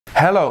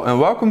Hello and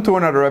welcome to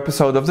another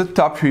episode of the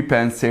Top 3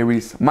 Pen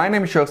series. My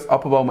name is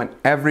Appelboom and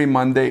every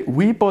Monday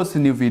we post a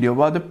new video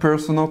about the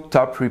personal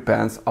top 3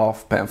 pens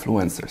of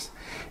penfluencers.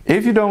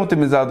 If you don't want to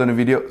miss out on a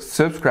video,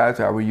 subscribe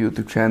to our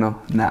YouTube channel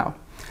now.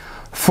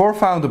 For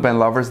fountain pen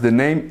lovers, the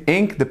name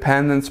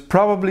Inkdependence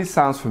probably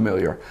sounds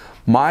familiar.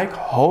 Mike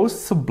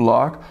hosts a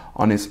blog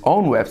on his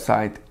own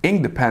website,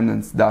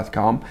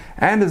 Inkdependence.com,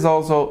 and is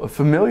also a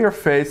familiar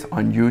face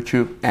on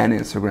YouTube and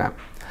Instagram.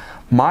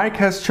 Mike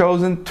has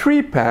chosen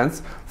 3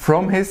 pens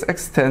from his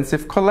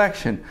extensive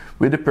collection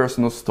with a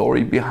personal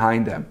story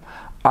behind them.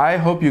 I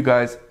hope you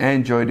guys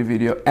enjoy the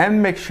video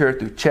and make sure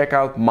to check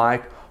out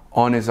Mike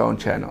on his own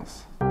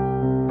channels.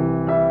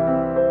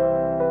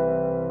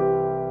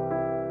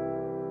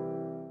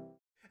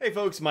 Hey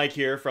folks, Mike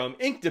here from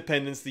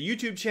Inkdependence, the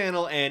YouTube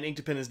channel, and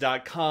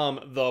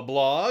Inkdependence.com, the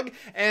blog.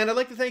 And I'd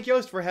like to thank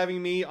Yoast for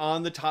having me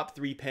on the top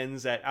 3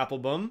 pens at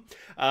Appelboom.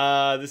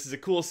 This is a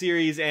cool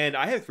series, and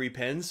I have 3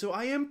 pens, so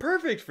I am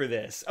perfect for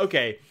this.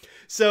 Okay,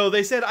 so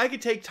they said I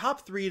could take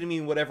top 3 to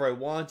mean whatever I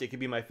want. It could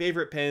be my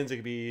favorite pens, it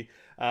could be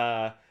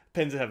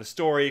pens that have a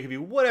story, it could be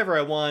whatever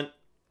I want.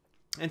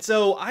 And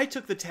so I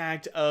took the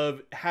tact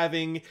of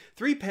having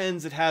 3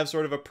 pens that have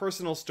sort of a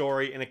personal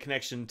story and a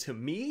connection to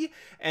me.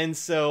 And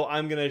so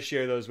I'm going to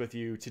share those with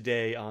you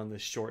today on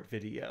this short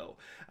video.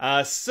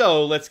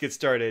 So let's get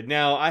started.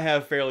 Now, I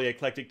have fairly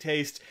eclectic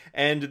taste,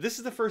 and this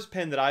is the first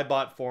pen that I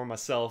bought for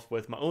myself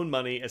with my own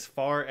money as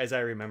far as I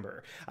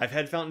remember. I've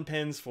had fountain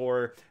pens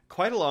for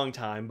quite a long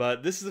time,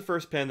 but this is the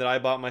first pen that I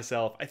bought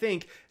myself, I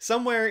think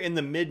somewhere in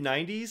the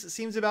mid-90s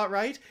seems about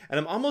right, and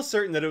I'm almost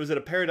certain that it was at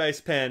a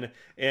Paradise Pen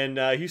in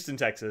Houston,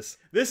 Texas.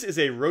 This is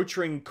a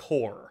Rotring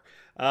core.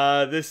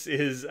 This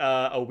is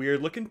a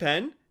weird looking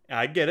pen.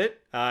 I get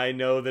it. I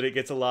know that it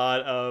gets a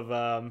lot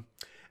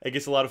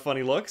of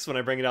funny looks when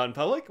I bring it out in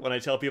public. When I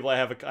tell people I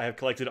have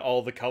collected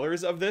all the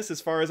colors of this, as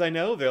far as I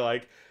know, they're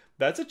like,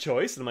 that's a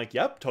choice. And I'm like,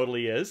 yep,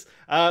 totally is.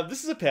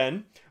 This is a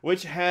pen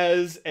which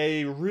has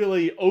a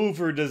really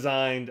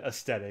over-designed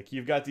aesthetic.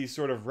 You've got these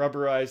sort of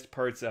rubberized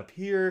parts up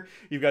here.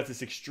 You've got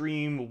this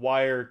extreme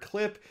wire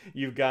clip.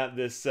 You've got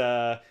this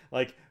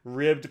like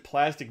ribbed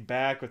plastic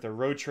back with a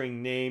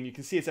Rotring name. You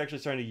can see it's actually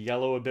starting to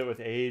yellow a bit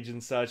with age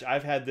and such.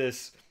 I've had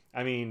this,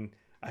 I've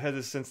had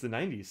this since the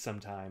 90s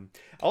sometime.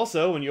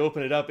 Also, when you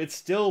open it up, it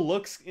still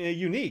looks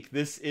unique.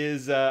 This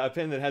is a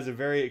pen that has a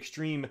very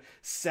extreme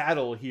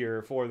saddle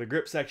here for the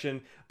grip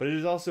section, but it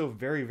is also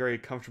very, very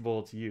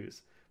comfortable to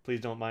use. Please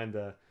don't mind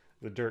the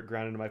dirt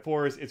ground into my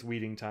pores. It's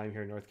weeding time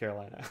here in North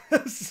Carolina.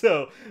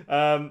 So,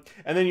 and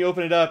then you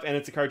open it up and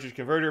it's a cartridge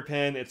converter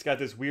pen. It's got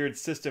this weird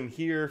system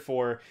here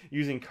for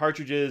using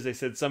cartridges. They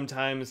said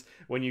sometimes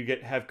when you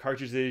have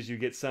cartridges, you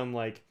get some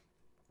like,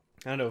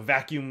 I don't know,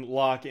 vacuum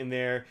lock in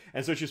there.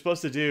 And so what you're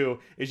supposed to do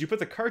is you put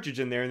the cartridge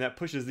in there and that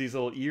pushes these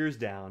little ears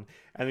down,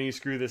 and then you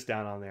screw this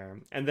down on there.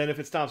 And then if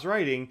it stops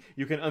writing,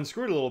 you can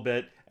unscrew it a little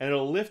bit and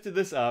it'll lift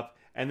this up,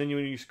 and then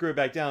when you screw it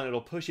back down, it'll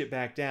push it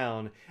back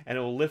down and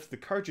it will lift the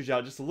cartridge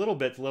out just a little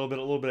bit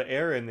of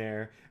air in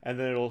there, and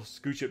then it'll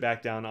scooch it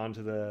back down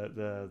onto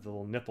the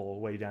little nipple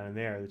way down in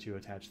there that you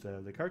attach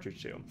the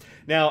cartridge to.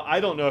 Now, I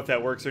don't know if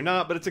that works or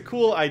not, but it's a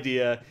cool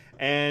idea,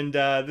 and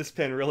this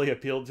pen really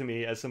appealed to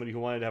me as somebody who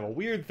wanted to have a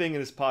weird thing in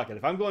his pocket.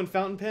 If I'm going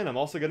fountain pen, I'm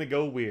also going to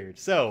go weird.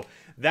 So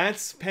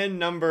that's pen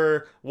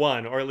number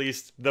 1, or at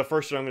least the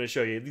first one I'm going to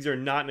show you. These are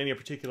not in any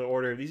particular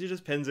order. These are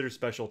just pens that are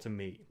special to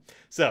me.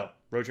 So,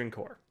 Rotring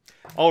core.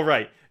 All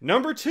right,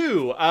 number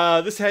 2.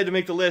 This had to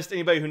make the list.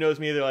 Anybody who knows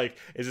me, they're like,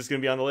 is this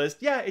going to be on the list?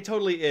 Yeah, it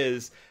totally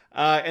is.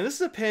 And this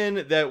is a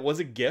pen that was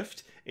a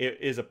gift. It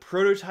is a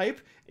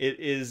prototype. It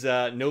is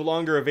no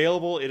longer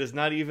available. It is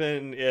not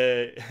even...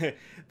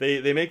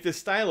 they make this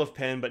style of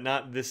pen, but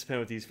not this pen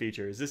with these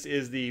features. This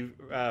is the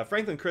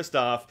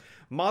Christoph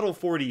Model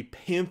 40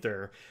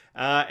 Panther.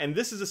 And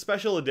this is a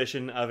special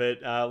edition of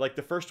it, like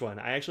the first one.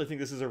 I actually think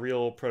this is a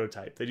real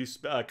prototype. They do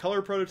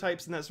color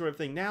prototypes and that sort of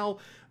thing now,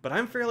 but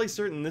I'm fairly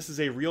certain this is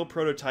a real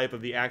prototype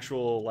of the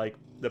actual, like,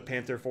 the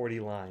Panther 40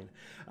 line.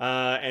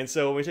 And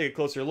so when we take a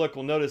closer look,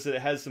 we'll notice that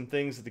it has some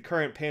things that the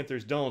current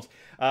Panthers don't.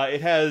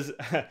 It has,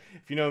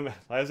 if you know,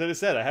 as I just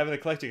said, I have an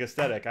eclectic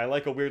aesthetic. I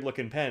like a weird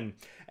looking pen.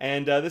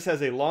 And this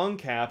has a long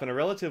cap and a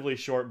relatively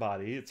short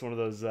body. It's one of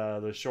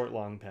those short,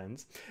 long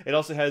pens. It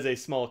also has a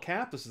small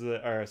cap. This is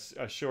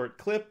a short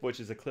clip,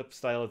 which is a clip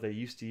style that they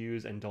used to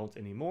use and don't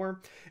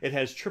anymore. It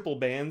has triple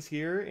bands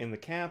here in the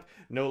cap.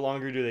 No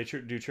longer do they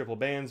do triple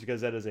bands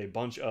because that is a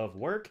bunch of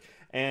work.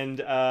 And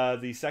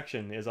the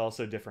section is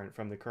also different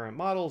from the current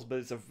models, but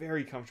it's a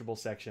very comfortable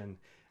section,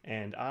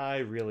 and I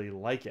really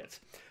like it.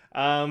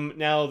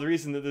 Now, the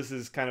reason that this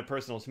is kind of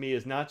personal to me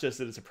is not just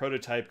that it's a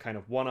prototype kind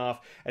of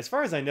one-off. As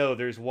far as I know,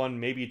 there's 1,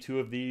 maybe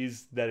 2 of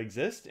these that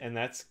exist, and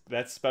that's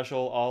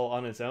special all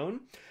on its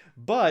own.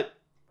 But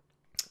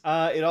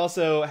It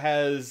also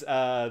has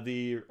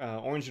the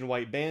orange and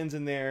white bands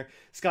in there.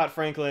 Scott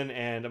Franklin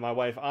and my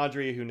wife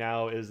Audrey, who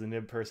now is the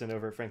nib person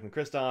over at Franklin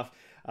Christoph,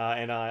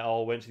 and I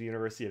all went to the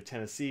University of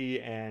Tennessee.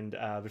 And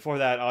before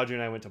that, Audrey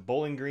and I went to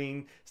Bowling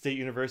Green State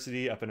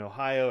University up in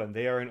Ohio, and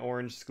they are an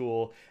orange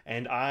school.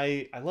 And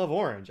I love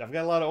orange. I've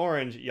got a lot of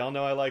orange. Y'all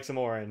know I like some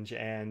orange,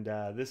 and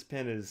this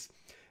pin is...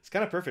 It's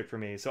kind of perfect for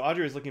me. So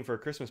Audrey was looking for a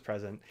Christmas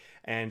present,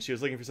 and she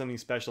was looking for something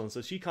special. And so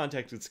she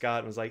contacted Scott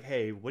and was like,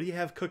 hey, what do you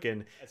have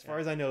cooking? As far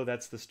as I know,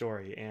 that's the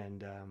story.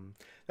 And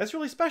that's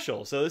really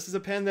special. So this is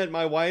a pen that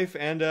my wife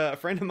and a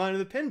friend of mine in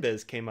the pen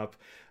biz came up.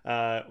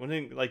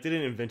 They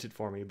didn't invent it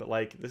for me, but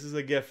like, this is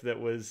a gift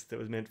that was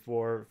meant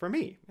for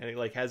me. And it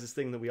like has this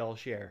thing that we all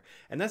share.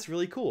 And that's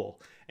really cool.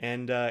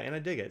 And I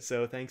dig it.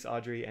 So thanks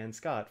Audrey and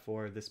Scott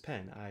for this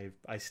pen.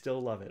 I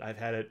still love it. I've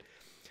had it.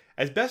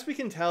 As best we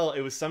can tell,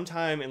 it was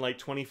sometime in like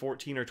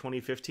 2014 or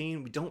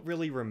 2015. We don't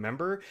really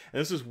remember. And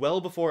this was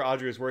well before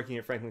Audrey was working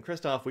at Franklin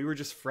Christoph. We were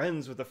just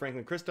friends with the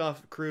Franklin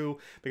Christoph crew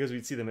because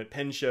we'd see them at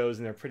pen shows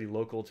and they're pretty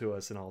local to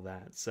us and all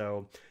that.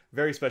 So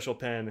very special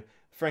pen.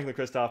 Franklin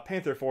Christoph,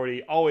 Panther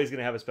 40, always going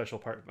to have a special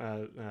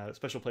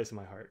place in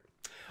my heart.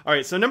 All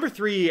right, so number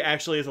 3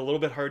 actually is a little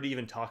bit hard to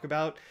even talk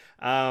about.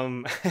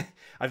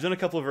 I've done a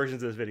couple of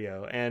versions of this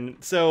video. And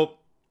so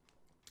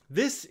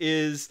this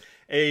is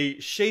a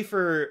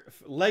Sheaffer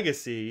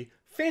Legacy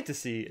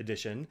Fantasy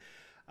Edition.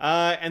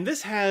 And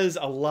this has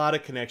a lot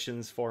of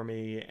connections for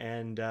me.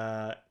 And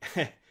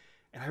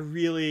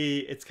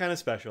it's kind of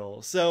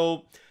special.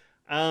 So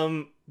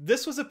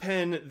this was a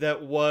pen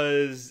that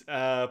was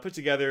put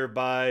together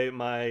by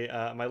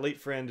my late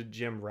friend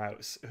Jim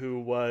Rouse, who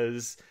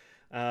was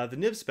the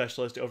nib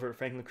specialist over at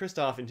Franklin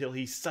Christoph until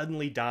he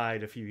suddenly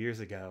died a few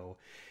years ago.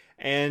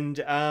 And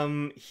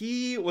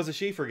he was a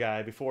Sheaffer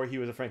guy before he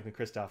was a Franklin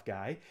Christoph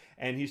guy.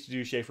 And he used to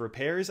do Sheaffer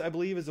repairs, I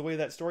believe, is the way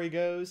that story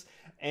goes.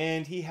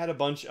 And he had a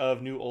bunch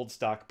of new old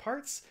stock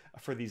parts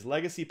for these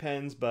legacy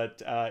pens,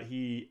 but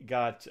he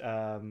got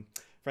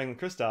Franklin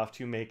Christoph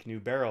to make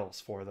new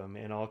barrels for them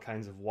and all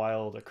kinds of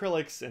wild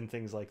acrylics and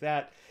things like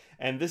that.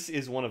 And this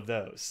is one of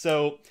those.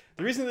 So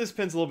the reason this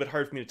pen's a little bit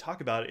hard for me to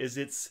talk about is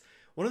it's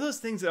one of those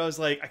things that I was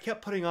like, I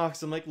kept putting off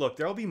because I'm like, look,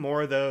 there'll be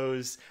more of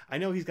those. I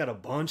know he's got a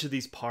bunch of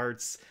these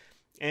parts.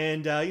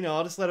 And,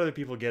 I'll just let other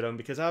people get them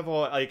because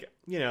I'll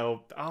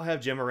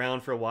have Jim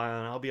around for a while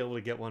and I'll be able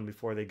to get one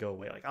before they go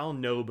away. Like, I'll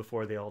know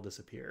before they all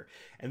disappear.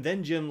 And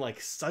then Jim,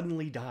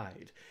 suddenly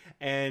died.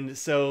 And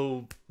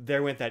so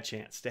there went that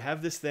chance to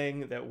have this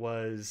thing that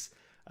was,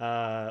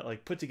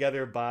 put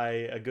together by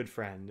a good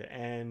friend.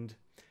 And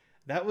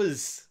I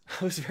was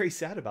very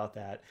sad about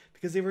that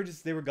because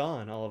they were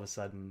gone all of a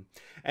sudden.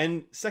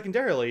 And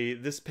secondarily,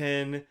 this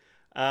pen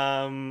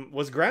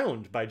was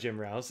ground by Jim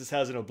Rouse. This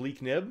has an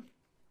oblique nib,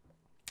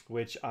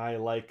 which I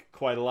like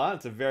quite a lot.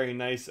 It's a very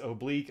nice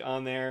oblique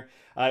on there.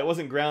 It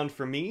wasn't ground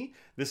for me.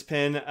 This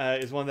pen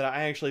is one that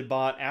I actually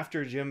bought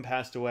after Jim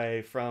passed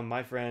away from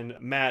my friend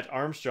Matt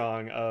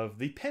Armstrong of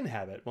the Pen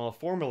Habit, well,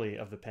 formerly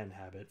of the Pen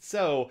Habit.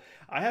 So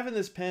I have in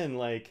this pen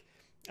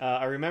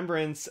a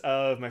remembrance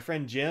of my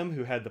friend Jim,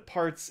 who had the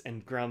parts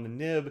and ground the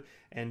nib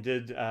and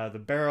did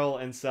the barrel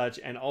and such.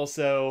 And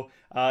also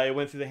it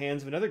went through the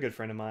hands of another good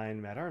friend of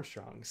mine, Matt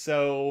Armstrong.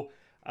 So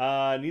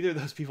neither of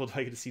those people do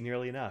I get to see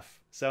nearly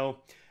enough. So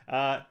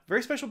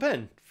very special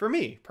pen for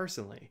me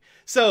personally.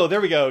 So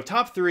there we go.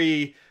 Top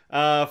 3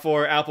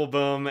 for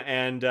Appelboom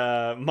and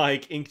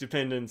Mike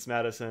Inkdependence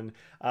Matteson,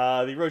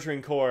 the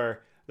Rotring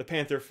Core, the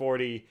Panther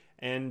 40,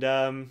 and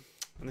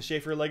the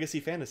Sheaffer Legacy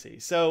Fantasy.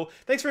 So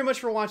thanks very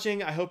much for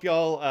watching. I hope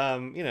y'all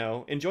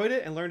enjoyed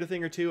it and learned a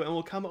thing or two, and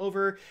will come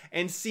over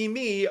and see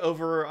me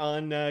over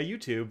on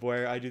YouTube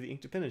where I do the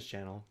Inkdependence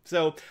channel.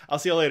 So I'll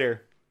see you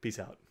later. Peace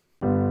out.